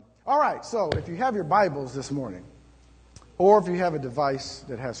All right, so if you have your Bibles this morning, or if you have a device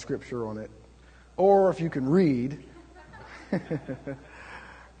that has scripture on it, or if you can read,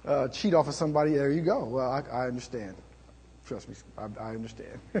 cheat off of somebody, there you go. Well, I understand. Trust me, I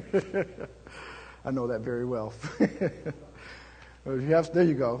understand. I know that very well. If you have, there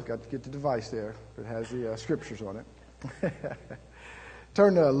you go. Got to get the device there that has the scriptures on it.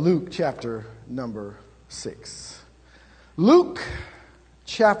 Turn to Luke chapter number 6. Luke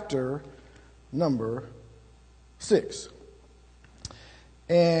chapter number 6.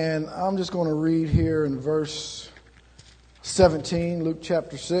 And I'm just going to read here in verse 17, Luke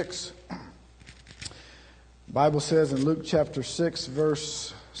chapter 6. The Bible says in Luke chapter 6,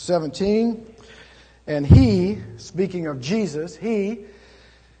 verse 17, and he, speaking of Jesus, he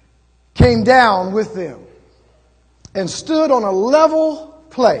came down with them and stood on a level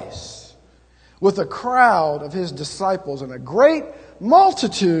place with a crowd of his disciples and a great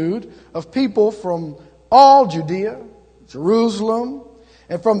multitude of people from all Judea, Jerusalem,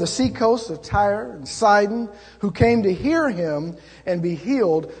 and from the seacoast of Tyre and Sidon, who came to hear him and be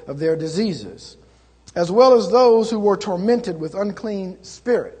healed of their diseases, as well as those who were tormented with unclean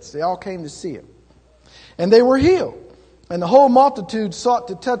spirits. They all came to see him. And they were healed. And the whole multitude sought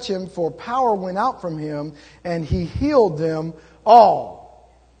to touch him, for power went out from him, and he healed them all.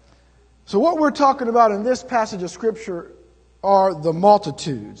 So what we're talking about in this passage of Scripture are the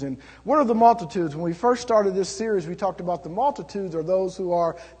multitudes. And what are the multitudes? When we first started this series, we talked about the multitudes are those who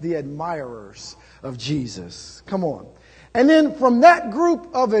are the admirers of Jesus. Come on. And then from that group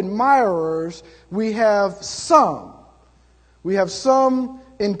of admirers, we have some. We have some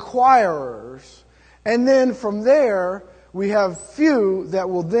inquirers. And then from there, we have few that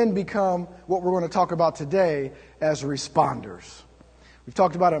will then become what we're going to talk about today as responders. We've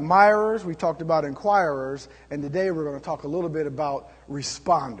talked about admirers, we've talked about inquirers, and today we're going to talk a little bit about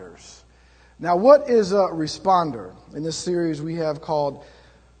responders. Now, what is a responder? In this series we have called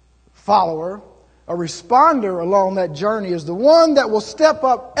follower. A responder along that journey is the one that will step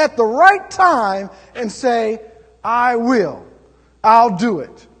up at the right time and say, I will. I'll do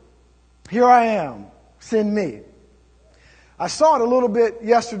it. Here I am. Send me. I saw it a little bit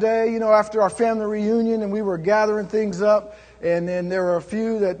yesterday, after our family reunion, and we were gathering things up. And then there were a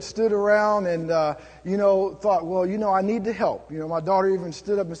few that stood around and, thought, well, I need to help. My daughter even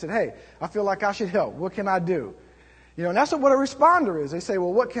stood up and said, hey, I feel like I should help. What can I do? And that's what a responder is. They say,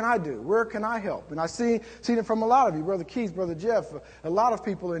 well, what can I do? Where can I help? And I seen it from a lot of you, Brother Keith, Brother Jeff, a lot of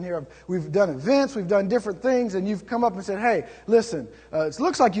people in here. We've done events, we've done different things, and you've come up and said, hey, listen, it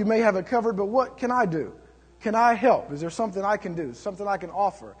looks like you may have it covered, but what can I do? Can I help? Is there something I can do? Something I can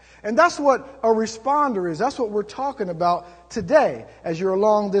offer? And that's what a responder is. That's what we're talking about today as you're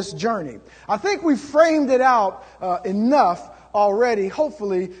along this journey. I think we've framed it out enough already,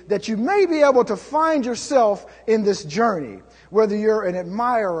 hopefully, that you may be able to find yourself in this journey. Whether you're an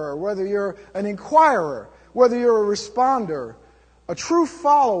admirer, whether you're an inquirer, whether you're a responder, a true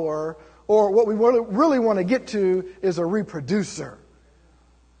follower, or what we really want to get to is a reproducer.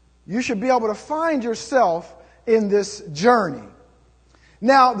 You should be able to find yourself in this journey.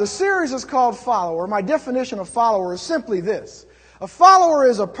 Now, the series is called Follower. My definition of follower is simply this. A follower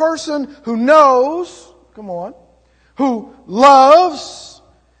is a person who knows, who loves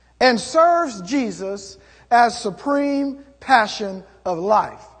and serves Jesus as supreme passion of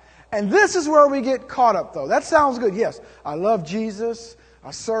life. And this is where we get caught up, though. That sounds good. Yes, I love Jesus. I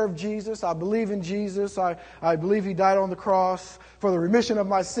serve Jesus. I believe in Jesus. I believe He died on the cross for the remission of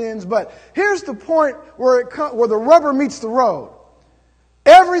my sins. But here's the point where the rubber meets the road.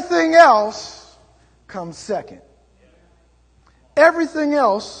 Everything else comes second. Everything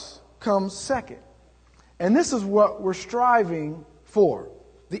else comes second. And this is what we're striving for.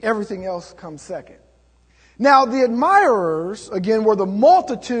 The everything else comes second. Now, the admirers, again, were the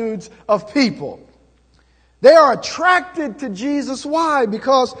multitudes of people. They are attracted to Jesus. Why?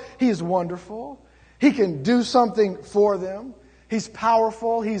 Because He is wonderful. He can do something for them. He's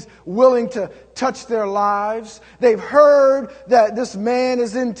powerful. He's willing to touch their lives. They've heard that this man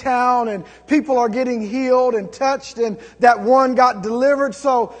is in town and people are getting healed and touched and that one got delivered.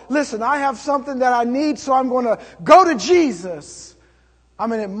 So listen, I have something that I need, so I'm going to go to Jesus.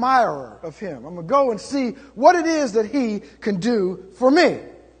 I'm an admirer of Him. I'm going to go and see what it is that He can do for me.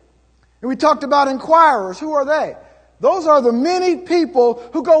 And we talked about inquirers. Who are they? Those are the many people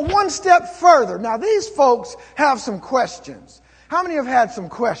who go one step further. Now, these folks have some questions. How many have had some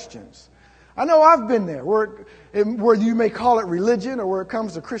questions? I know I've been there, where you may call it religion or where it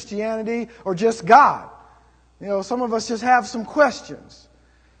comes to Christianity or just God. Some of us just have some questions.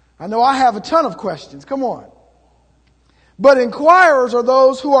 I know I have a ton of questions. Come on. But inquirers are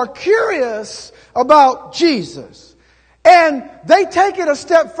those who are curious about Jesus. And they take it a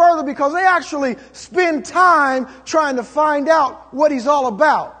step further because they actually spend time trying to find out what he's all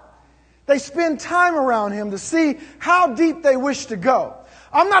about. They spend time around him to see how deep they wish to go.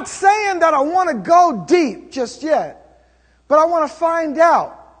 I'm not saying that I want to go deep just yet, but I want to find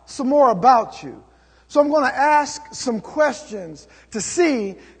out some more about you. So I'm going to ask some questions to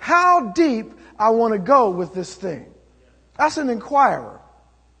see how deep I want to go with this thing. That's an inquirer.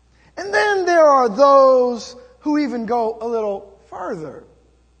 And then there are those who even go a little further.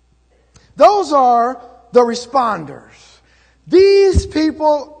 Those are the responders. These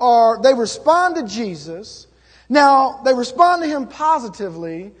people they respond to Jesus. Now, they respond to him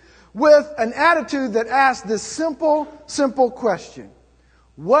positively with an attitude that asks this simple question.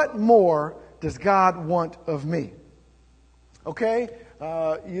 What more does God want of me? Okay?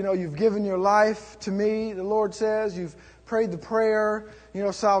 You've given your life to me, the Lord says. You've prayed the prayer,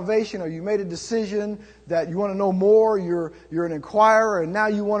 salvation, or you made a decision that you want to know more. You're an inquirer, and now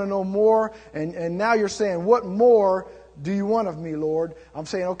you want to know more. And now you're saying, what more do you want of me, Lord? I'm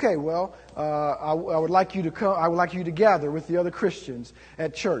saying, okay, well, I would like you to come. I would like you to gather with the other Christians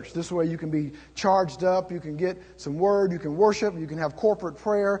at church. This way you can be charged up. You can get some word. You can worship. You can have corporate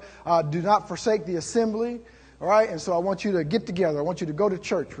prayer. Do not forsake the assembly. All right? And so I want you to get together. I want you to go to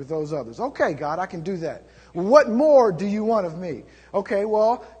church with those others. Okay, God, I can do that. Well, what more do you want of me? Okay,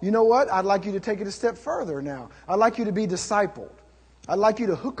 well, you know what? I'd like you to take it a step further now. I'd like you to be discipled. I'd like you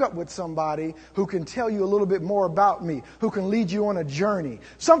to hook up with somebody who can tell you a little bit more about me, who can lead you on a journey.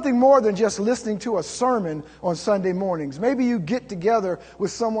 Something more than just listening to a sermon on Sunday mornings. Maybe you get together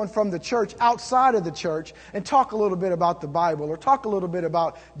with someone from the church, outside of the church, and talk a little bit about the Bible or talk a little bit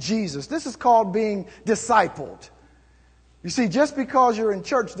about Jesus. This is called being discipled. You see, just because you're in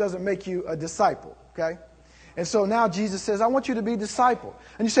church doesn't make you a disciple, okay? And so now Jesus says, I want you to be discipled.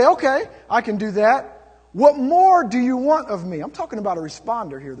 And you say, okay, I can do that. What more do you want of me? I'm talking about a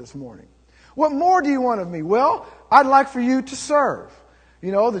responder here this morning. What more do you want of me? Well, I'd like for you to serve.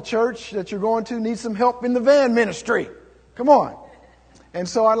 The church that you're going to needs some help in the van ministry. Come on. And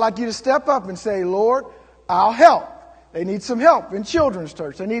so I'd like you to step up and say, Lord, I'll help. They need some help in children's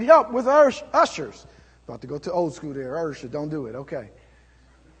church. They need help with ushers. About to go to old school there. Ushers, don't do it. Okay.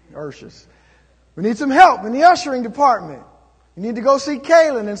 Ushers. We need some help in the ushering department. You need to go see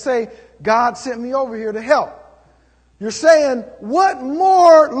Kaylin and say, God sent me over here to help. You're saying, what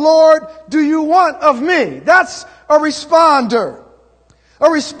more, Lord, do you want of me? That's a responder. A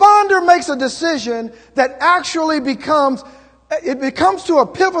responder makes a decision that actually becomes to a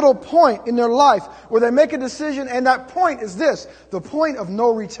pivotal point in their life where they make a decision, and that point is this, the point of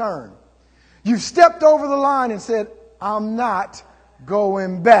no return. You've stepped over the line and said, I'm not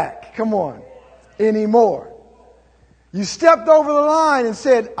going back. Come on. Anymore. You stepped over the line and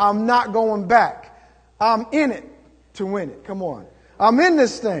said, I'm not going back. I'm in it to win it. Come on. I'm in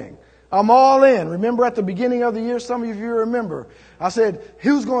this thing. I'm all in. Remember at the beginning of the year, some of you remember, I said,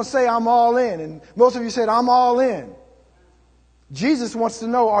 who's going to say I'm all in? And most of you said, I'm all in. Jesus wants to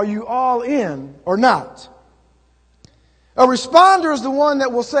know, are you all in or not? A responder is the one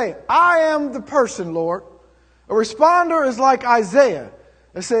that will say, I am the person, Lord. A responder is like Isaiah.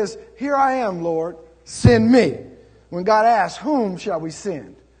 It says, here I am, Lord, send me. When God asks, whom shall we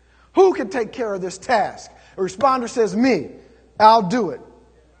send? Who can take care of this task? A responder says, me. I'll do it.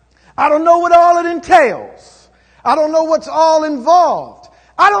 I don't know what all it entails. I don't know what's all involved.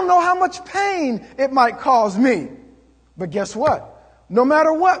 I don't know how much pain it might cause me. But guess what? No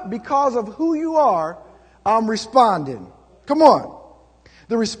matter what, because of who you are, I'm responding. Come on.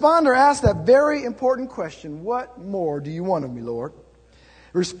 The responder asks that very important question, what more do you want of me, Lord?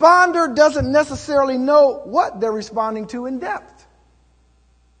 Responder doesn't necessarily know what they're responding to in depth.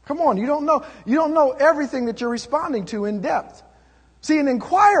 Come on, you don't know everything that you're responding to in depth. See, an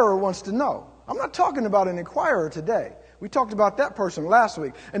inquirer wants to know. I'm not talking about an inquirer today. We talked about that person last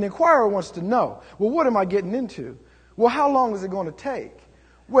week. An inquirer wants to know, well, what am I getting into? Well, how long is it going to take?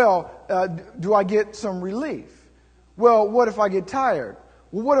 Well, do I get some relief? Well, what if I get tired?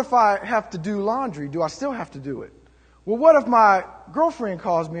 Well, what if I have to do laundry? Do I still have to do it? Well, what if my girlfriend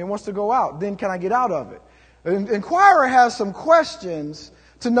calls me and wants to go out? Then can I get out of it? An inquirer has some questions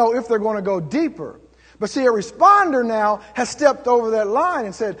to know if they're going to go deeper. But see, a responder now has stepped over that line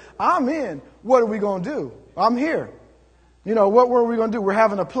and said, I'm in. What are we going to do? I'm here. What were we going to do? We're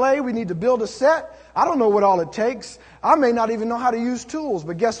having a play. We need to build a set. I don't know what all it takes. I may not even know how to use tools.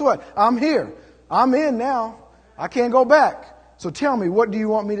 But guess what? I'm here. I'm in now. I can't go back. So tell me, what do you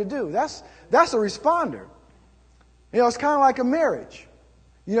want me to do? That's a responder. It's kind of like a marriage.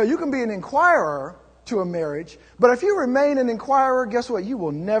 You can be an inquirer, to a marriage. But if you remain an inquirer, guess what? You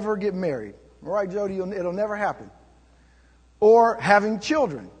will never get married. All right, Jody? It'll never happen. Or having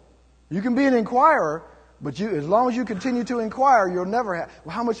children. You can be an inquirer, but as long as you continue to inquire, you'll never have.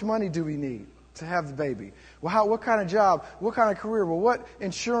 Well, how much money do we need to have the baby? Well, what kind of job? What kind of career? Well, what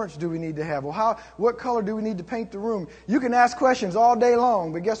insurance do we need to have? Well, what color do we need to paint the room? You can ask questions all day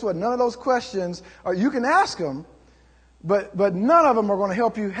long, but guess what? None of those questions you can ask them, but none of them are going to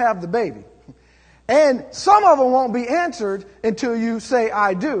help you have the baby. And some of them won't be answered until you say,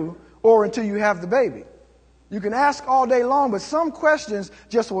 I do, or until you have the baby. You can ask all day long, but some questions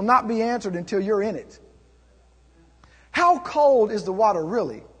just will not be answered until you're in it. How cold is the water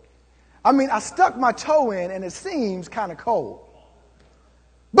really? I mean, I stuck my toe in and it seems kind of cold.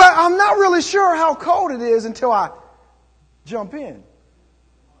 But I'm not really sure how cold it is until I jump in.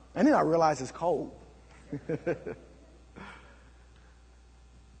 And then I realize it's cold.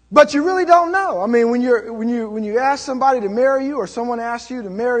 But you really don't know. I mean, when you ask somebody to marry you or someone asks you to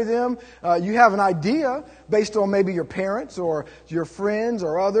marry them, you have an idea based on maybe your parents or your friends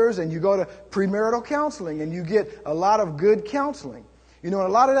or others, and you go to premarital counseling and you get a lot of good counseling. You know, and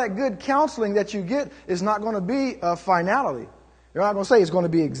a lot of that good counseling that you get is not going to be a finality. You're not going to say it's going to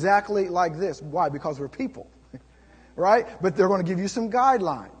be exactly like this. Why? Because we're people, right? But they're going to give you some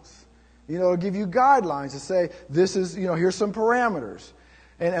guidelines. You know, they'll give you guidelines to say, this is, here's some parameters.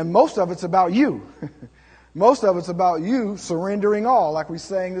 And most of it's about you. Most of it's about you surrendering all, like we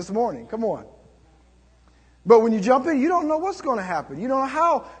sang this morning. Come on. But when you jump in, you don't know what's going to happen. You don't know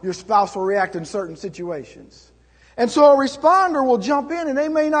how your spouse will react in certain situations. And so a responder will jump in and they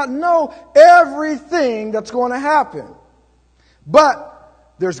may not know everything that's going to happen.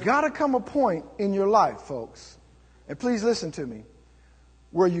 But there's got to come a point in your life, folks, and please listen to me,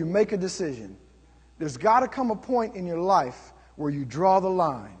 where you make a decision. There's got to come a point in your life where you draw the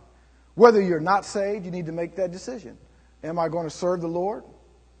line. Whether you're not saved, you need to make that decision. Am I going to serve the Lord?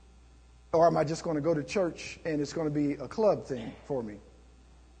 Or am I just going to go to church and it's going to be a club thing for me?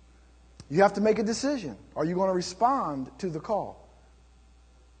 You have to make a decision. Are you going to respond to the call?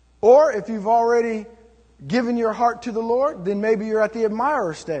 Or if you've already given your heart to the Lord, then maybe you're at the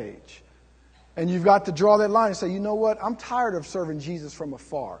admirer stage. And you've got to draw that line and say, you know what? I'm tired of serving Jesus from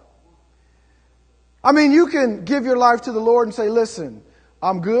afar. I mean, you can give your life to the Lord and say, listen,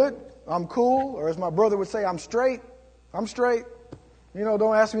 I'm good, I'm cool, or as my brother would say, I'm straight.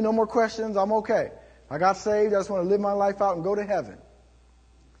 Don't ask me no more questions, I'm okay. I got saved, I just want to live my life out and go to heaven.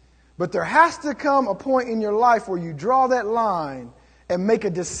 But there has to come a point in your life where you draw that line and make a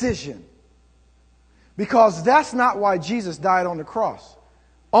decision. Because that's not why Jesus died on the cross.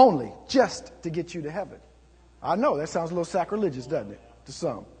 Only just to get you to heaven. I know, that sounds a little sacrilegious, doesn't it, to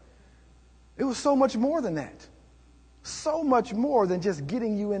some. It was so much more than that. So much more than just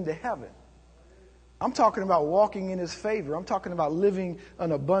getting you into heaven. I'm talking about walking in His favor. I'm talking about living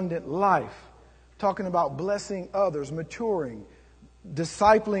an abundant life. I'm talking about blessing others, maturing,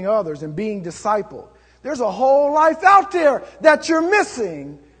 discipling others, and being discipled. There's a whole life out there that you're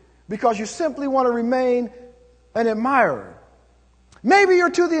missing because you simply want to remain an admirer. Maybe you're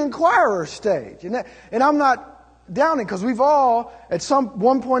to the inquirer stage. And I'm not downing, because we've all, at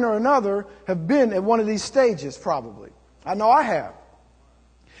one point or another, have been at one of these stages probably. I know I have.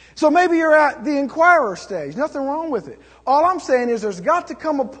 So maybe you're at the inquirer stage. Nothing wrong with it. All I'm saying is there's got to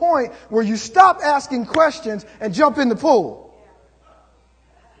come a point where you stop asking questions and jump in the pool.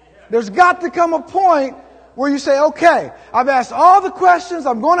 There's got to come a point where you say, okay, I've asked all the questions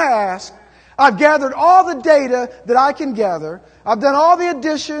I'm going to ask. I've gathered all the data that I can gather. I've done all the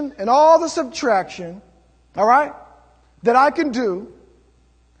addition and all the subtraction. All right? That I can do.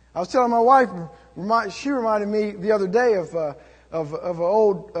 I was telling my wife, she reminded me the other day of an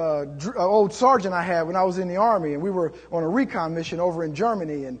old sergeant I had when I was in the Army, and we were on a recon mission over in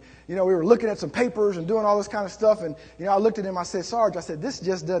Germany, and we were looking at some papers and doing all this kind of stuff, and I looked at him, I said, Sarge, I said, this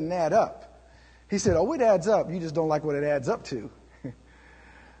just doesn't add up. He said, oh, it adds up. You just don't like what it adds up to.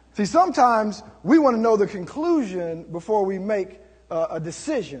 See, sometimes we want to know the conclusion before we make a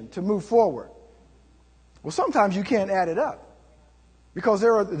decision to move forward. Well, sometimes you can't add it up because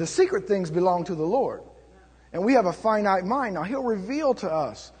the secret things belong to the Lord. And we have a finite mind. Now, He'll reveal to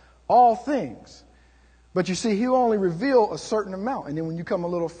us all things. But you see, He'll only reveal a certain amount. And then when you come a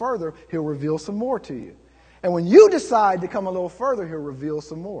little further, He'll reveal some more to you. And when you decide to come a little further, He'll reveal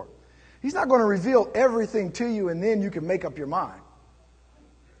some more. He's not going to reveal everything to you and then you can make up your mind.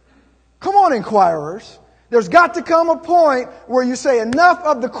 Come on, inquirers. There's got to come a point where you say enough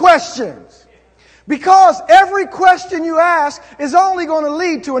of the questions. Because every question you ask is only going to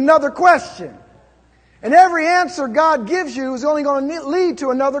lead to another question. And every answer God gives you is only going to lead to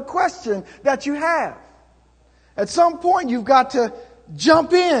another question that you have. At some point, you've got to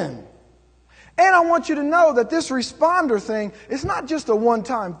jump in. And I want you to know that this responder thing is not just a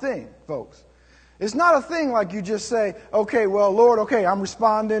one-time thing, folks. It's not a thing like you just say, okay, well, Lord, okay, I'm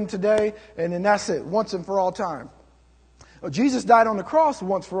responding today, and then that's it, once and for all time. Well, Jesus died on the cross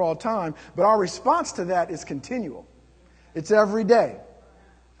once for all time, but our response to that is continual. It's every day.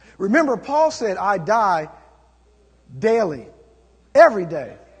 Remember, Paul said, I die daily, every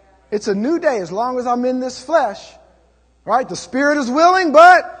day. It's a new day as long as I'm in this flesh, right? The spirit is willing,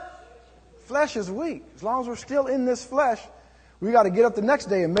 but flesh is weak. As long as we're still in this flesh, we got to get up the next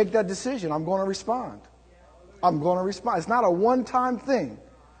day and make that decision. I'm going to respond. I'm going to respond. It's not a one-time thing.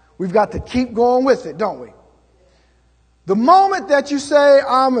 We've got to keep going with it, don't we? The moment that you say,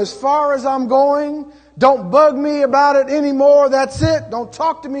 I'm as far as I'm going, don't bug me about it anymore, that's it, don't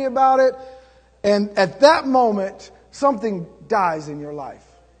talk to me about it. And at that moment, something dies in your life.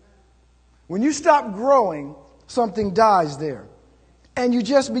 When you stop growing, something dies there. And you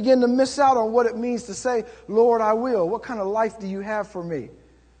just begin to miss out on what it means to say, Lord, I will. What kind of life do you have for me?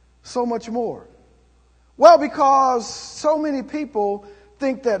 So much more. Well, because so many people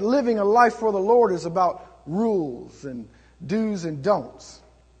think that living a life for the Lord is about rules and do's and don'ts.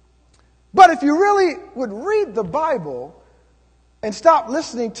 But if you really would read the Bible and stop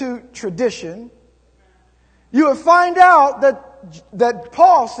listening to tradition, you would find out that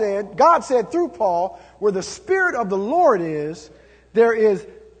Paul said, God said through Paul, where the Spirit of the Lord is, there is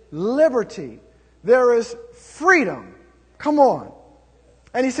liberty. There is freedom. Come on.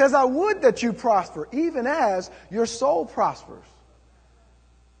 And he says, I would that you prosper, even as your soul prospers.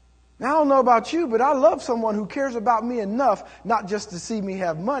 Now, I don't know about you, but I love someone who cares about me enough, not just to see me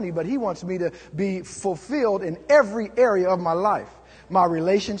have money, but he wants me to be fulfilled in every area of my life. My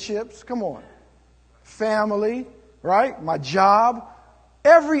relationships, come on. Family, right? My job.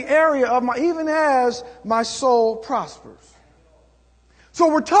 Every area of even as my soul prospers. So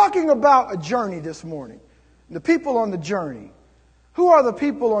we're talking about a journey this morning. The people on the journey. Who are the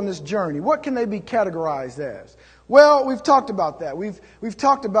people on this journey? What can they be categorized as? Well, we've talked about that. We've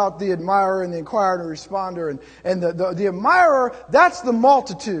talked about the admirer and the inquirer and the responder. And the admirer, that's the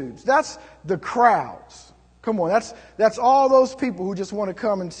multitudes. That's the crowds. Come on, that's all those people who just want to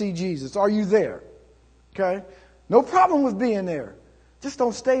come and see Jesus. Are you there? Okay? No problem with being there. Just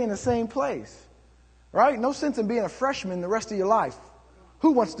don't stay in the same place. Right? No sense in being a freshman the rest of your life.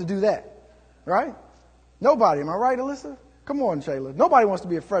 Who wants to do that? Right? Nobody. Am I right, Alyssa? Come on, Shayla. Nobody wants to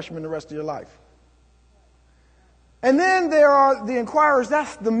be a freshman the rest of your life. And then there are the inquirers.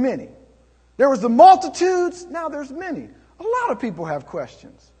 That's the many. There was the multitudes. Now there's many. A lot of people have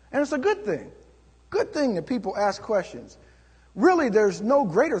questions. And it's a good thing. Good thing that people ask questions. Really, there's no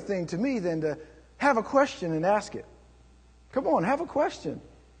greater thing to me than to have a question and ask it. Come on, have a question.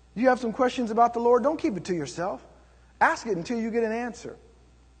 You have some questions about the Lord, don't keep it to yourself. Ask it until you get an answer.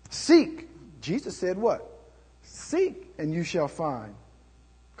 Seek. Jesus said what? Seek and you shall find.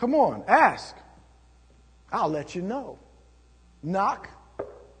 Come on, ask. I'll let you know. Knock.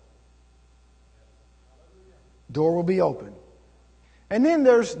 Door will be open. And then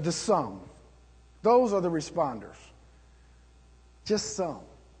there's the some. Those are the responders. Just some.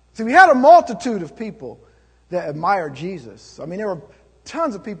 See, we had a multitude of people that admired Jesus. I mean, there were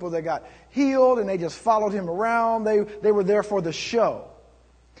tons of people that got healed and they just followed him around. They were there for the show.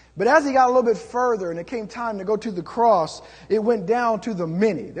 But as he got a little bit further and it came time to go to the cross, it went down to the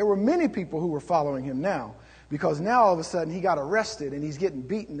many. There were many people who were following him now. Because now all of a sudden he got arrested and he's getting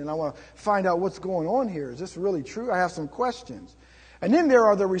beaten. And I want to find out what's going on here. Is this really true? I have some questions. And then there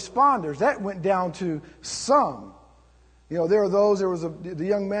are the responders. That went down to some. You know, there was the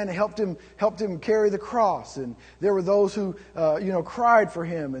young man that helped him carry the cross. And there were those who, cried for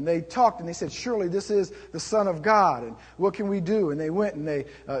him. And they talked and they said, surely this is the Son of God. And what can we do? And they went and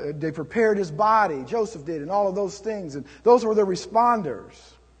they prepared his body. Joseph did and all of those things. And those were the responders.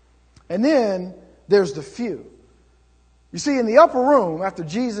 And then there's the few. You see, in the upper room, after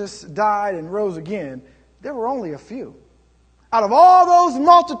Jesus died and rose again, there were only a few. Out of all those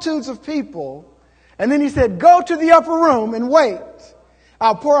multitudes of people, and then he said, go to the upper room and wait.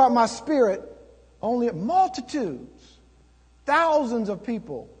 I'll pour out my spirit. Only multitudes, thousands of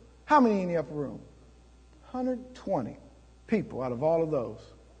people. How many in the upper room? 120 people out of all of those.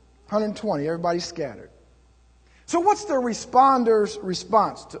 120, everybody scattered. So what's the responder's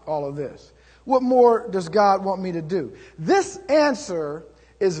response to all of this? What more does God want me to do? This answer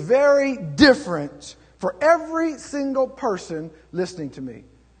is very different for every single person listening to me.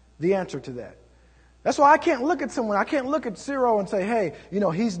 The answer to that. That's why I can't look at someone. I can't look at Ciro and say, hey,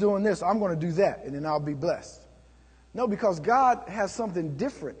 he's doing this. I'm going to do that, and then I'll be blessed. No, because God has something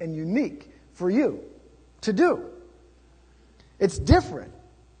different and unique for you to do. It's different.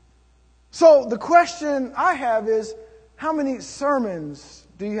 So the question I have is, how many sermons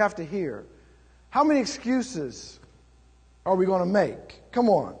do you have to hear? How many excuses are we going to make? Come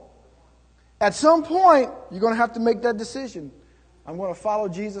on. At some point, you're going to have to make that decision. I'm going to follow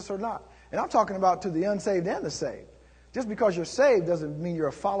Jesus or not. And I'm talking about to the unsaved and the saved. Just because you're saved doesn't mean you're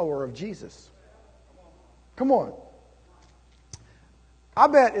a follower of Jesus. Come on. I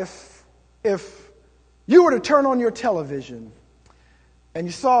bet if you were to turn on your television and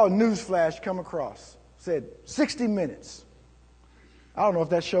you saw a news flash come across, said 60 Minutes. I don't know if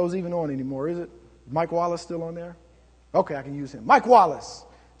that show's even on anymore, is it? Mike Wallace still on there? Okay, I can use him. Mike Wallace,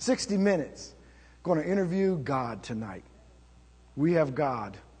 60 Minutes. Going to interview God tonight. We have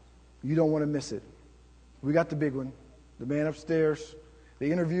God. You don't want to miss it. We got the big one, the man upstairs,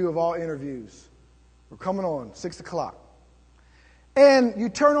 the interview of all interviews. We're coming on, 6 o'clock. And you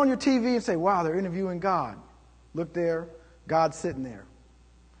turn on your TV and say, wow, they're interviewing God. Look there, God's sitting there.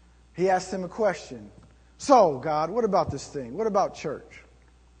 He asked him a question. So, God, what about this thing? What about church?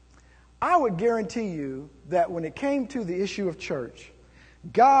 I would guarantee you that when it came to the issue of church,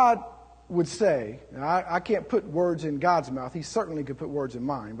 God would say, I can't put words in God's mouth. He certainly could put words in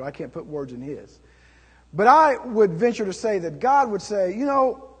mine, but I can't put words in his. But I would venture to say that God would say,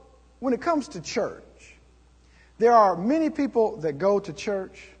 when it comes to church, there are many people that go to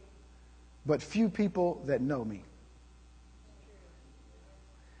church, but few people that know me.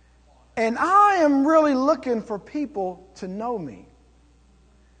 And I am really looking for people to know me.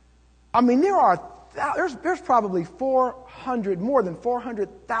 I mean, there's probably more than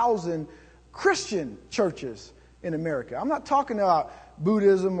 400,000 Christian churches in America. I'm not talking about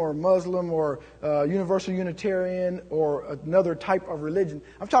Buddhism or Muslim or Universal Unitarian or another type of religion.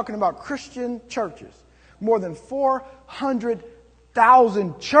 I'm talking about Christian churches. More than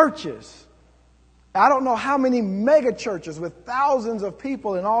 400,000 churches. I don't know how many mega churches with thousands of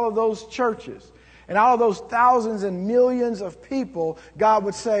people in all of those churches. And out of those thousands and millions of people, God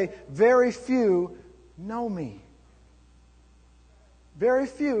would say, very few know me. Very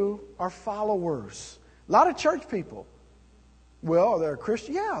few are followers. A lot of church people. Well, they're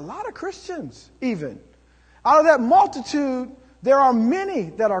Christian. Yeah, a lot of Christians even. Out of that multitude, there are many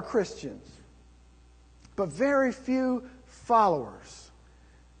that are Christians. But very few followers.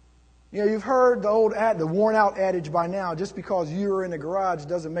 You've heard the worn out adage by now, just because you're in the garage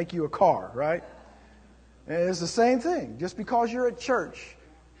doesn't make you a car, right? And it's the same thing. Just because you're at church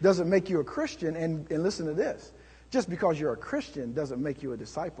doesn't make you a Christian. And listen to this. Just because you're a Christian doesn't make you a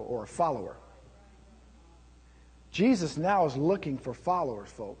disciple or a follower. Jesus now is looking for followers,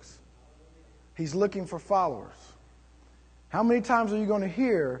 folks. He's looking for followers. How many times are you going to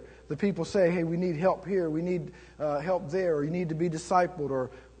hear the people say, hey, we need help here, we need help there, or you need to be discipled, or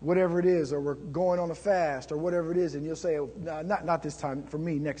whatever it is, or we're going on a fast, or whatever it is, and you'll say, oh, not this time, for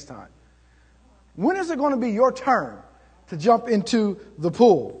me, next time. When is it going to be your turn to jump into the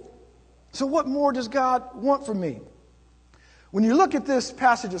pool? So what more does God want from me? When you look at this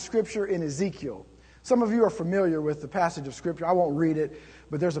passage of Scripture in Ezekiel, some of you are familiar with the passage of Scripture. I won't read it,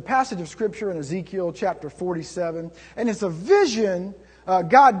 but there's a passage of Scripture in Ezekiel chapter 47, and it's a vision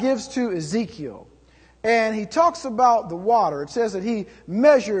God gives to Ezekiel. And he talks about the water. It says that he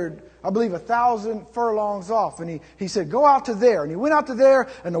measured, I believe, 1,000 furlongs off. And he said, go out to there. And he went out to there,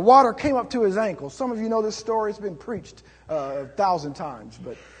 and the water came up to his ankles. Some of you know this story. It's been preached 1,000 times,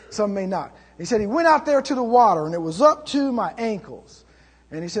 but some may not. He said he went out there to the water, and it was up to my ankles.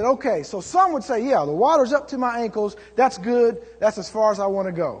 And he said, okay, so some would say, yeah, the water's up to my ankles. That's good. That's as far as I want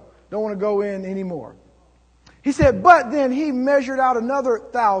to go. Don't want to go in anymore. He said, but then he measured out another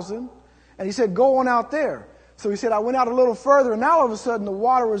 1,000. And he said, go on out there. So he said, I went out a little further, and now all of a sudden the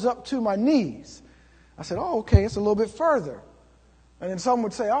water was up to my knees. I said, oh, okay, it's a little bit further. And then some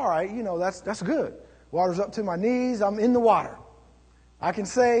would say, all right, that's good. Water's up to my knees, I'm in the water. I can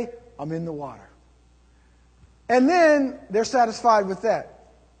say, I'm in the water. And then they're satisfied with that.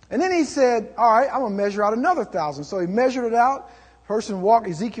 And then he said, all right, I'm going to measure out another 1,000. So he measured it out.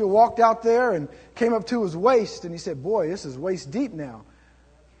 Ezekiel walked out there and came up to his waist, and he said, boy, this is waist deep now.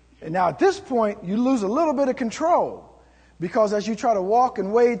 And now at this point, you lose a little bit of control, because as you try to walk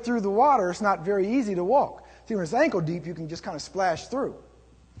and wade through the water, it's not very easy to walk. See, when it's ankle deep, you can just kind of splash through.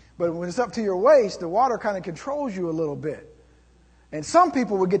 But when it's up to your waist, the water kind of controls you a little bit. And some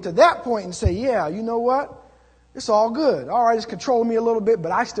people would get to that point and say, yeah, you know what? It's all good. All right, it's controlling me a little bit,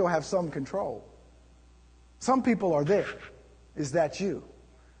 but I still have some control. Some people are there. Is that you?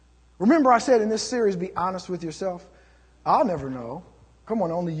 Remember I said in this series, be honest with yourself? I'll never know. Come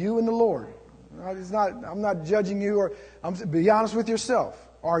on, only you and the Lord. I'm not judging you. Be honest with yourself.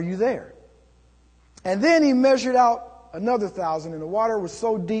 Are you there? And then he measured out another 1,000, and the water was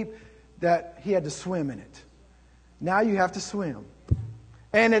so deep that he had to swim in it. Now you have to swim.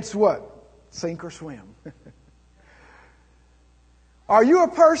 And it's what? Sink or swim. Are you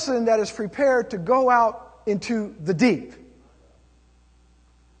a person that is prepared to go out into the deep?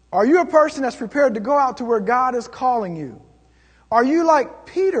 Are you a person that's prepared to go out to where God is calling you? Are you like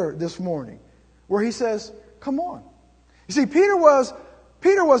Peter this morning, where he says, come on. You see, Peter was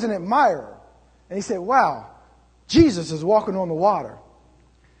an admirer. And he said, wow, Jesus is walking on the water.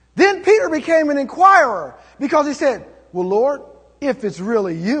 Then Peter became an inquirer because he said, well, Lord, if it's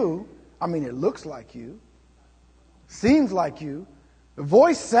really you, I mean, it looks like you, seems like you, the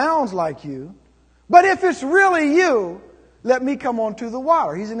voice sounds like you, but if it's really you, let me come onto the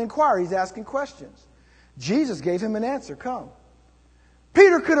water. He's an inquirer. He's asking questions. Jesus gave him an answer. Come.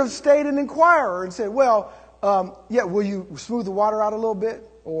 Peter could have stayed an inquirer and said, well, will you smooth the water out a little bit?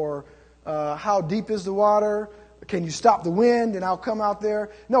 Or how deep is the water? Can you stop the wind and I'll come out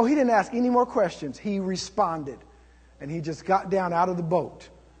there? No, he didn't ask any more questions. He responded. And he just got down out of the boat.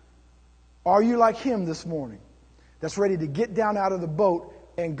 Are you like him this morning? That's ready to get down out of the boat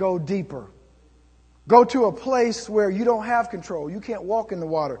and go deeper. Go to a place where you don't have control. You can't walk in the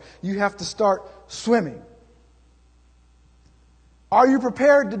water. You have to start swimming. Are you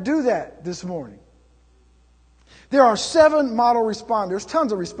prepared to do that this morning? There are 7 model responders,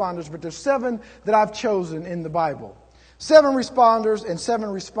 tons of responders, but there's 7 that I've chosen in the Bible. 7 responders and 7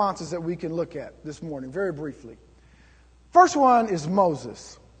 responses that we can look at this morning, very briefly. First one is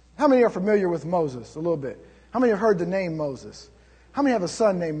Moses. How many are familiar with Moses? A little bit. How many have heard the name Moses? How many have a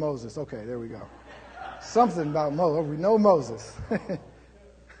son named Moses? Okay, there we go. Something about Moses. We know Moses.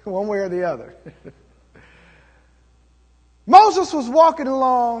 One way or the other. Moses was walking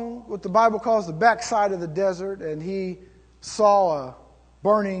along what the Bible calls the backside of the desert, and he saw a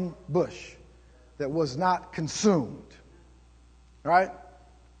burning bush that was not consumed. Right?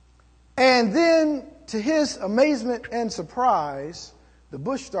 And then, to his amazement and surprise, the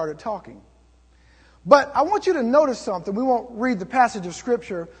bush started talking. But I want you to notice something. We won't read the passage of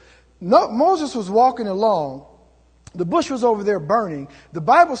Scripture. Moses was walking along. The bush was over there burning. The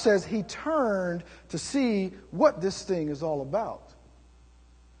Bible says he turned to see what this thing is all about.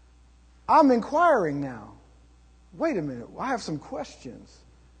 I'm inquiring now. Wait a minute. I have some questions.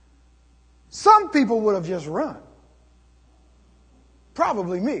 Some people would have just run.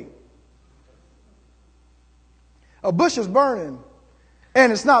 Probably me. A bush is burning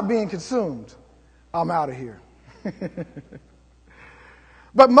and it's not being consumed. I'm out of here.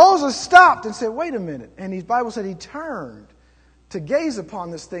 But Moses stopped and said, wait a minute. And the Bible said he turned to gaze upon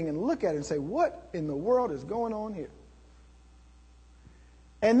this thing and look at it and say, what in the world is going on here?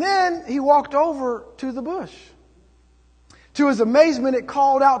 And then he walked over to the bush. To his amazement, it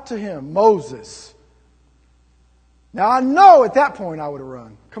called out to him, Moses. Now I know at that point I would have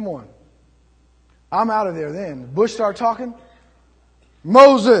run. Come on. I'm out of there then. The bush started talking.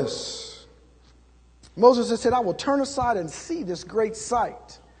 Moses. Moses had said, I will turn aside and see this great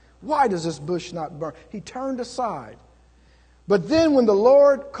sight. Why does this bush not burn? He turned aside. But then when the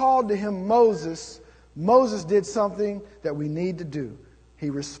Lord called to him Moses, Moses did something that we need to do. He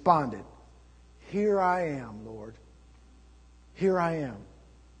responded, here I am, Lord. Here I am.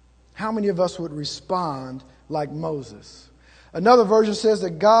 How many of us would respond like Moses? Another version says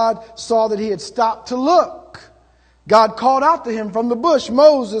that God saw that he had stopped to look. God called out to him from the bush,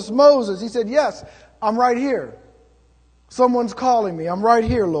 Moses, Moses. He said, yes, I'm right here. Someone's calling me. I'm right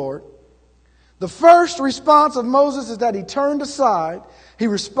here, Lord. The first response of Moses is that he turned aside. He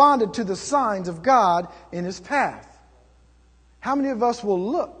responded to the signs of God in his path. How many of us will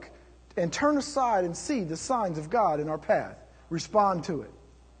look and turn aside and see the signs of God in our path? Respond to it.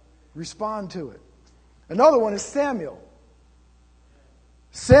 Respond to it. Another one is Samuel.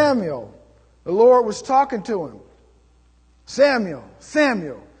 Samuel. The Lord was talking to him. Samuel,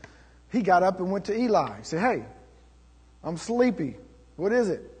 Samuel. He got up and went to Eli. He said, hey, I'm sleepy. What is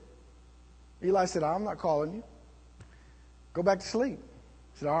it? Eli said, I'm not calling you. Go back to sleep.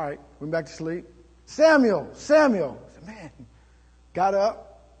 He said, all right. Went back to sleep. Samuel, Samuel. I said, man, got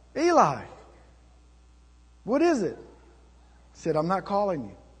up. Eli, what is it? He said, I'm not calling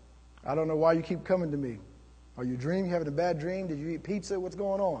you. I don't know why you keep coming to me. Are you dreaming? You having a bad dream? Did you eat pizza? What's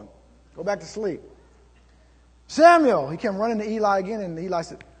going on? Go back to sleep. Samuel, he came running to Eli again, and Eli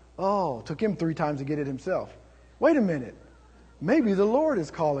said, oh, took him 3 times to get it himself. Wait a minute. Maybe the Lord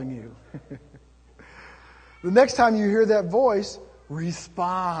is calling you. The next time you hear that voice,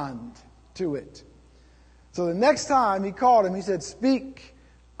 Respond to it. So the next time he called him, he said, speak,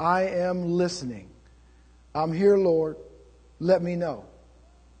 I am listening. I'm here, Lord. Let me know.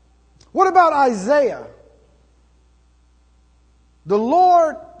 What about Isaiah? The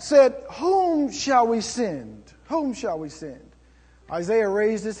Lord said, whom shall we send? Whom shall we send? Isaiah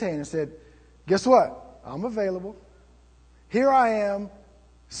raised his hand and said, guess what? I'm available. Here I am.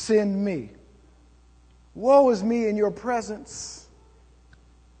 Send me. Woe is me in your presence.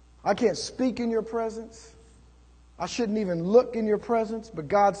 I can't speak in your presence. I shouldn't even look in your presence. But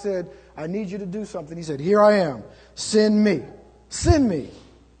God said, I need you to do something. He said, here I am. Send me. Send me.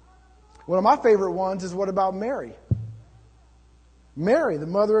 One of my favorite ones is what about Mary? Mary, the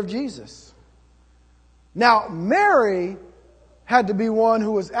mother of Jesus. Now, Mary had to be one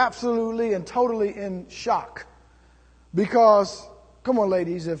who was absolutely and totally in shock. Because, come on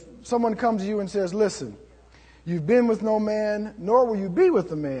ladies, if someone comes to you and says, listen, you've been with no man, nor will you be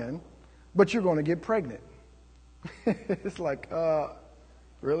with a man, but you're going to get pregnant. It's like,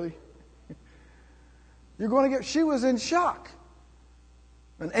 really? You're going to get, she was in shock.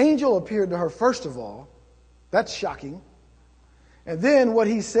 An angel appeared to her first of all. That's shocking. And then what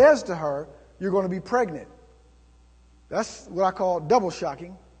he says to her, you're going to be pregnant. That's what I call double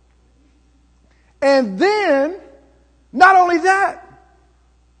shocking. And then, not only that,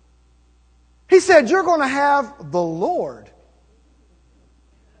 he said, you're going to have the Lord,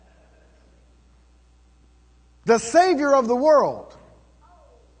 the Savior of the world.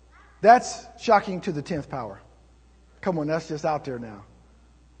 That's shocking to the 10th power. Come on, that's just out there now.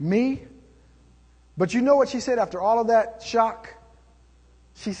 Me? But you know what she said after all of that shock?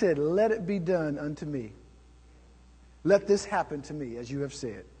 She said, let it be done unto me. Let this happen to me, as you have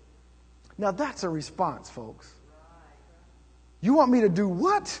said. Now that's a response, folks. You want me to do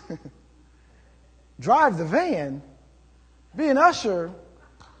what? Drive the van? Be an usher?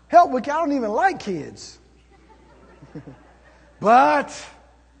 Help with, I don't even like kids. But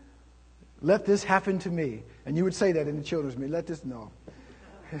let this happen to me. And you would say that in the children's meeting. Let this, no.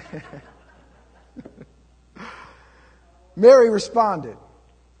 Mary responded.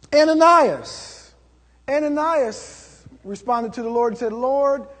 Ananias responded to the Lord and said,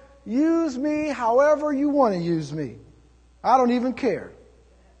 Lord, use me however you want to use me. I don't even care.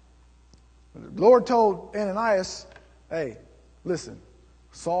 The Lord told Ananias, hey, listen,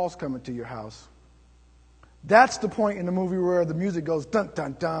 Saul's coming to your house. That's the point in the movie where the music goes dun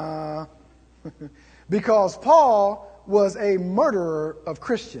dun dun. Because Paul was a murderer of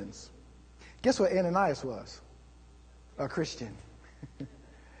Christians. Guess what Ananias was? A Christian.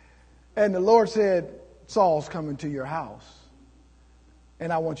 And the Lord said, Saul's coming to your house.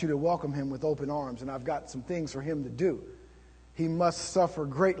 And I want you to welcome him with open arms. And I've got some things for him to do. He must suffer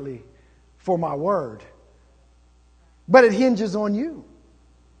greatly for my word. But it hinges on you.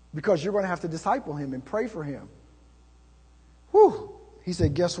 Because you're going to have to disciple him and pray for him. Whew. He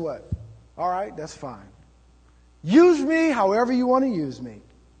said, guess what? All right, that's fine. Use me however you want to use me.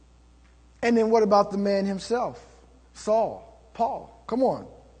 And then what about the man himself? Saul, Paul, come on.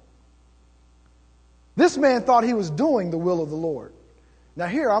 This man thought he was doing the will of the Lord. Now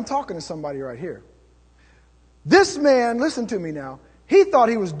here, I'm talking to somebody right here. This man, listen to me now, he thought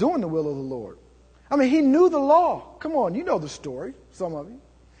he was doing the will of the Lord. I mean, he knew the law. Come on, you know the story, some of you.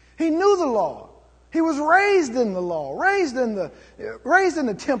 He knew the law. He was raised in the law, raised in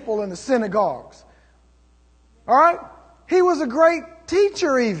the temple and the synagogues. All right? He was a great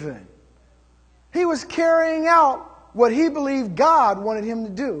teacher even. He was carrying out what he believed God wanted him to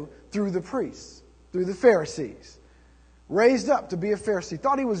do through the priests, through the Pharisees. Raised up to be a Pharisee.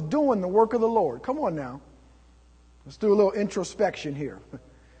 Thought he was doing the work of the Lord. Come on now. Let's do a little introspection here.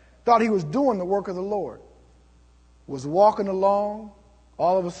 Thought he was doing the work of the Lord. Was walking along.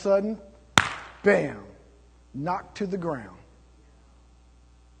 All of a sudden, bam, knocked to the ground.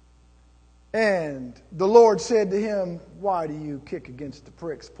 And the Lord said to him, why do you kick against the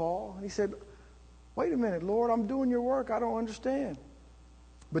pricks, Paul? And he said, wait a minute, Lord, I'm doing your work. I don't understand.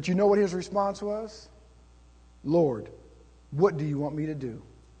 But you know what his response was? Lord, what do you want me to do?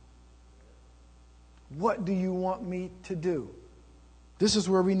 What do you want me to do? This is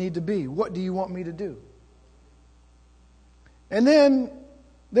where we need to be. What do you want me to do? And then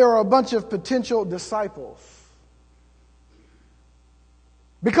there are a bunch of potential disciples.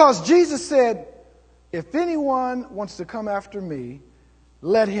 Because Jesus said, if anyone wants to come after me,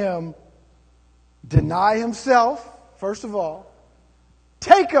 let him deny himself, first of all,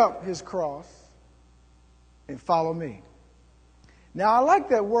 take up his cross, and follow me. Now, I like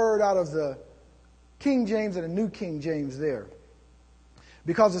that word out of the King James and the New King James there.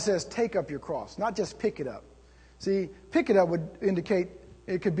 Because it says, take up your cross, not just pick it up. See, pick it up would indicate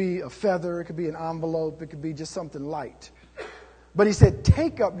it could be a feather, it could be an envelope, it could be just something light. But he said,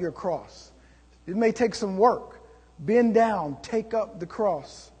 take up your cross. It may take some work. Bend down, take up the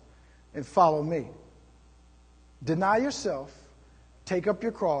cross, and follow me. Deny yourself, take up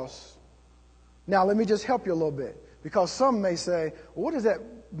your cross. Now, let me just help you a little bit. Because some may say, well, what does that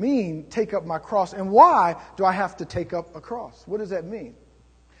mean, take up my cross? And why do I have to take up a cross? What does that mean?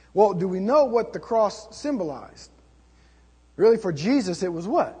 Well, do we know what the cross symbolized? Really, for Jesus, it was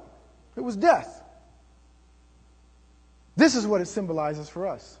what? It was death. This is what it symbolizes for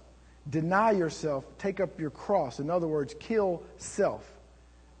us. Deny yourself, take up your cross. In other words, kill self.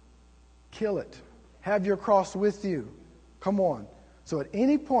 Kill it. Have your cross with you. Come on. So at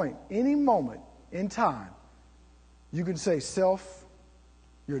any point, any moment in time, you can say, self,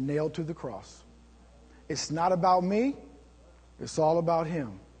 you're nailed to the cross. It's not about me. It's all about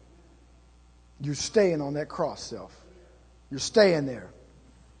him. You're staying on that cross, self. You're staying there.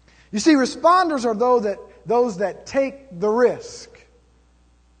 You see, responders are those that take the risk.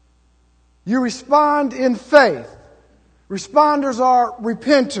 You respond in faith. Responders are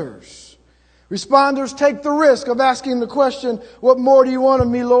repenters. Responders take the risk of asking the question, what more do you want of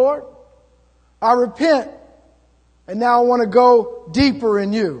me, Lord? I repent, and now I want to go deeper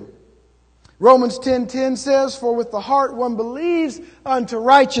in you. Romans 10:10 says, for with the heart one believes unto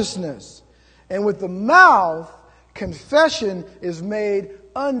righteousness, and with the mouth confession is made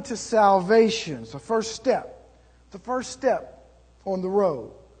unto salvation. It's the first step. The first step on the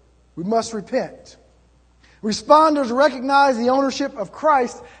road. We must repent. Responders recognize the ownership of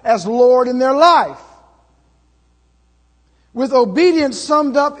Christ as Lord in their life. With obedience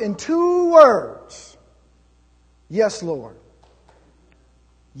summed up in 2 words. Yes, Lord.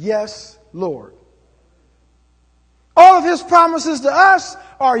 Yes, Lord. All of his promises to us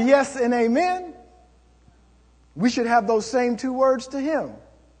are yes and amen. We should have those same 2 words to him.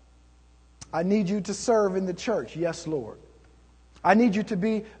 I need you to serve in the church. Yes, Lord. I need you to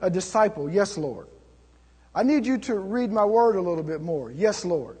be a disciple. Yes, Lord. I need you to read my word a little bit more. Yes,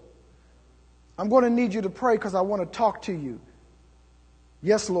 Lord. I'm going to need you to pray because I want to talk to you.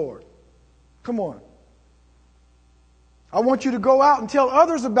 Yes, Lord. Come on. I want you to go out and tell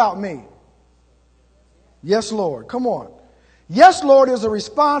others about me. Yes, Lord. Come on. Yes, Lord is a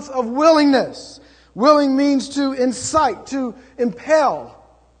response of willingness. Willing means to incite, to impel,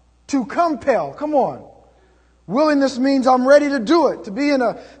 to compel. Come on. Willingness means I'm ready to do it, to be in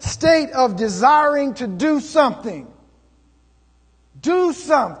a state of desiring to do something. Do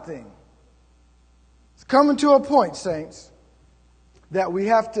something. It's coming to a point, saints, that we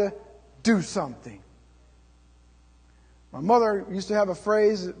have to do something. My mother used to have a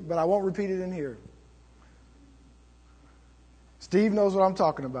phrase, but I won't repeat it in here. Steve knows what I'm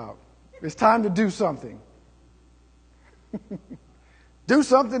talking about. It's time to do something. Do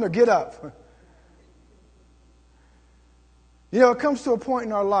something or get up. You know, it comes to a point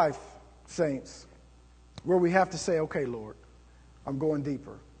in our life, saints, where we have to say, okay, Lord, I'm going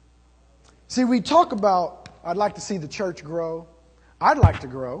deeper. See, we talk about, I'd like to see the church grow. I'd like to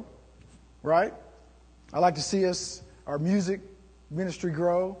grow, right? I'd like to see our music ministry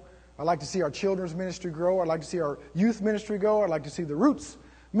grow. I'd like to see our children's ministry grow. I'd like to see our youth ministry grow. I'd like to see the Roots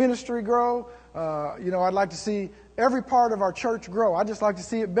ministry grow. I'd like to see every part of our church grow. I'd just like to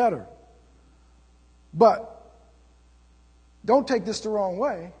see it better. But don't take this the wrong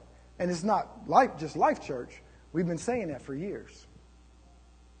way. And it's not just Life Church. We've been saying that for years.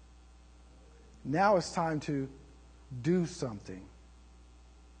 Now it's time to do something.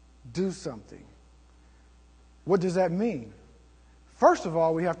 Do something. What does that mean? First of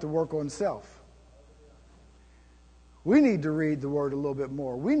all, we have to work on self. We need to read the Word a little bit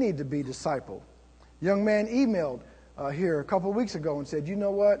more. We need to be discipled. Young man emailed here a couple of weeks ago and said, you know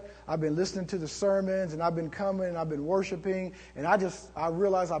what? I've been listening to the sermons and I've been coming and I've been worshiping and I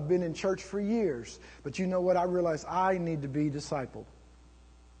realize I've been in church for years. But you know what? I realize I need to be discipled.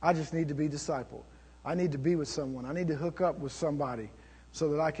 I just need to be discipled. I need to be with someone. I need to hook up with somebody so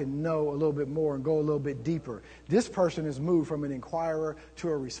that I can know a little bit more and go a little bit deeper. This person has moved from an inquirer to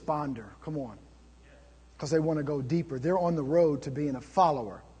a responder. Come on. Because they want to go deeper. They're on the road to being a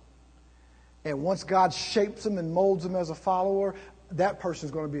follower. And once God shapes them and molds them as a follower, that person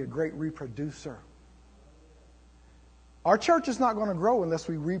is going to be a great reproducer. Our church is not going to grow unless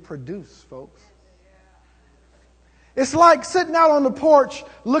we reproduce, folks. It's like sitting out on the porch,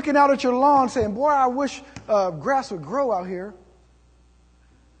 looking out at your lawn, saying, boy, I wish grass would grow out here.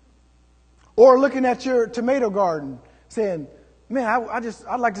 Or looking at your tomato garden, saying, man,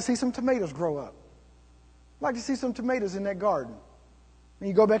 I'd like to see some tomatoes grow up. I'd like to see some tomatoes in that garden. And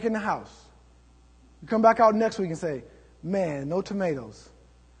you go back in the house. You come back out next week and say, man, no tomatoes.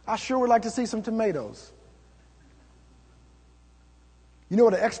 I sure would like to see some tomatoes. You know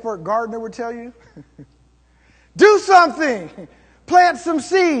what an expert gardener would tell you? Do something. Plant some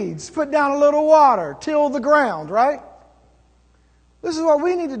seeds. Put down a little water. Till the ground, right? This is what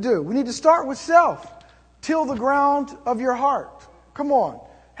we need to do. We need to start with self. Till the ground of your heart. Come on.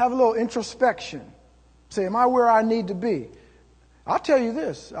 Have a little introspection. Say, am I where I need to be? I'll tell you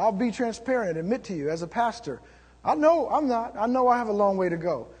this. I'll be transparent and admit to you as a pastor. I know I'm not. I know I have a long way to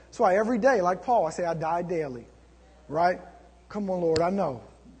go. That's why every day, like Paul, I say I die daily. Right? Come on, Lord, I know.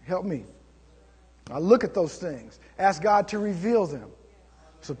 Help me. I look at those things. Ask God to reveal them.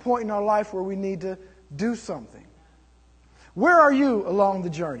 It's a point in our life where we need to do something. Where are you along the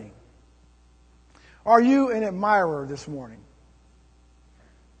journey? Are you an admirer this morning?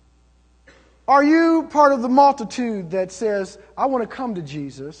 Are you part of the multitude that says, I want to come to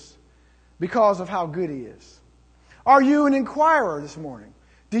Jesus because of how good He is? Are you an inquirer this morning?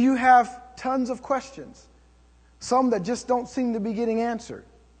 Do you have tons of questions? Some that just don't seem to be getting answered.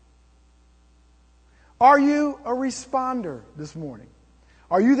 Are you a responder this morning?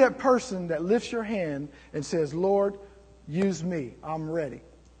 Are you that person that lifts your hand and says, Lord, use me. I'm ready.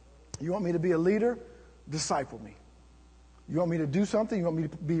 You want me to be a leader? Disciple me. You want me to do something? You want me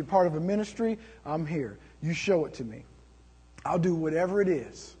to be a part of a ministry? I'm here. You show it to me. I'll do whatever it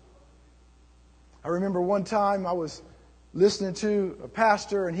is. I remember one time I was listening to a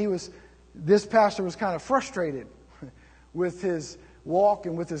pastor, and this pastor was kind of frustrated with his walk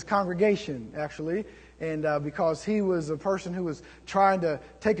and with his congregation, actually, and because he was a person who was trying to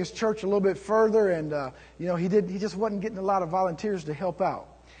take his church a little bit further, and he just wasn't getting a lot of volunteers to help out.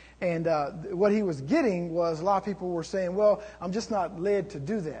 And what he was getting was a lot of people were saying, well, I'm just not led to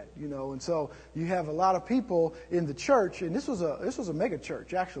do that, And so you have a lot of people in the church, and this was a mega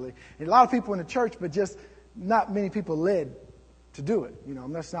church, actually. And a lot of people in the church, but just not many people led to do it.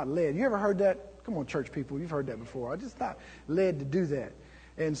 That's not led. You ever heard that? Come on, church people, you've heard that before. I'm just not led to do that.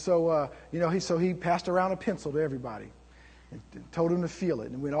 And so, he passed around a pencil to everybody and told them to feel it.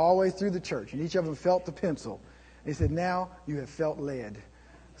 And went all the way through the church, and each of them felt the pencil. And he said, now you have felt led.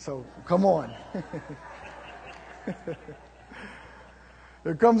 So, come on.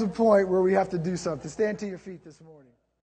 There comes a point where we have to do something. Stand to your feet this morning.